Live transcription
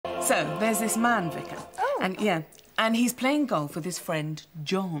So, there's this man, Vicar. Oh. And, yeah, and he's playing golf with his friend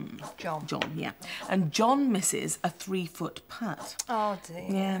John. John, yeah. And John misses a 3-foot putt. Oh, dear.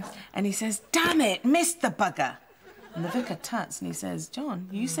 Yeah. And he says, damn it, missed the bugger. And the vicar tuts and he says, John,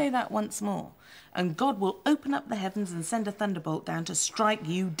 you say that once more, and God will open up the heavens and send a thunderbolt down to strike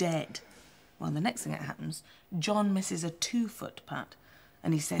you dead. Well, the next thing that happens, John misses a 2-foot putt.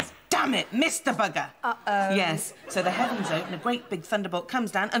 And he says, damn it, missed the bugger. Uh-oh. Yes. So the heavens open, a great big thunderbolt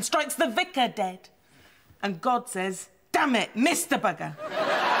comes down and strikes the vicar dead. And God says, damn it, missed the bugger.